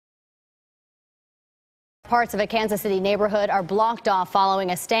Parts of a Kansas City neighborhood are blocked off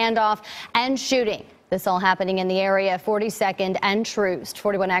following a standoff and shooting. This all happening in the area of 42nd and Troost.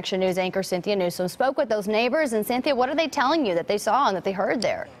 41 Action News anchor Cynthia Newsom spoke with those neighbors. And Cynthia, what are they telling you that they saw and that they heard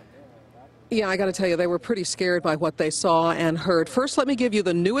there? Yeah, I got to tell you, they were pretty scared by what they saw and heard. First, let me give you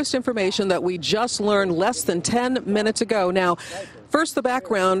the newest information that we just learned less than 10 minutes ago. Now, first, the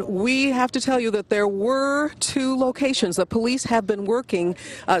background. We have to tell you that there were two locations that police have been working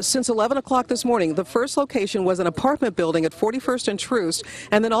since 11 o'clock this morning. The first location was an apartment building at 41st and Troost,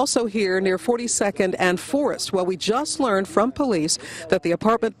 and then also here near 42nd and Forest. Well, we just learned from police that the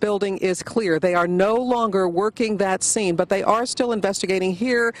apartment building is clear. They are no longer working that scene, but they are still investigating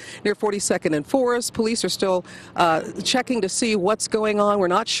here near 42nd and Forest. Police are still checking to see what's going on. We're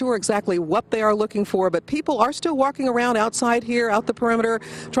not sure exactly what they are looking for, but people are still walking around outside here, out the perimeter,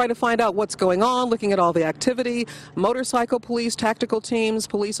 trying to find out what's going on, looking at all the activity. Motorcycle police, tactical teams,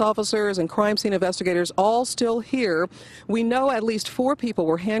 police officers, and crime scene investigators all still here. We know at least 4 people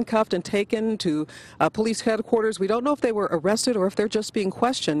were handcuffed and taken to police headquarters. We don't know if they were arrested or if they're just being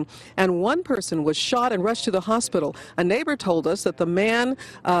questioned. And one person was shot and rushed to the hospital. A neighbor told us that the man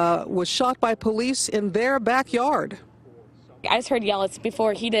was shot by police in their backyard. I just heard yells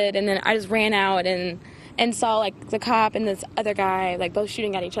before he did, and then I just ran out and saw like the cop and this other guy like both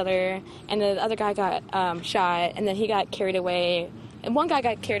shooting at each other, and the other guy got shot, and then he got carried away, and one guy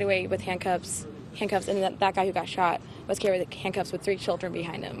got carried away with handcuffs, and that guy who got shot was carried with handcuffs with 3 children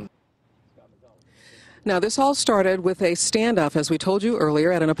behind him. Now, this all started with a standoff, as we told you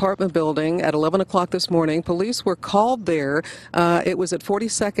earlier, at an apartment building at 11 o'clock this morning. Police were called there. It was at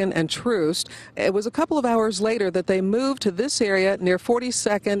 42nd and Troost. It was a couple of hours later that they moved to this area near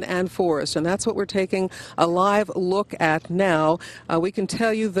 42nd and Forest, and that's what we're taking a live look at now. We can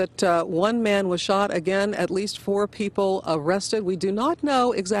tell you that one man was shot. Again, at least 4 people arrested. We do not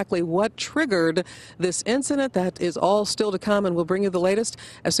know exactly what triggered this incident. That is all still to come, and we'll bring you the latest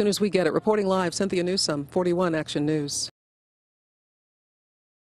as soon as we get it. Reporting live, Cynthia Newsom, 41 Action News.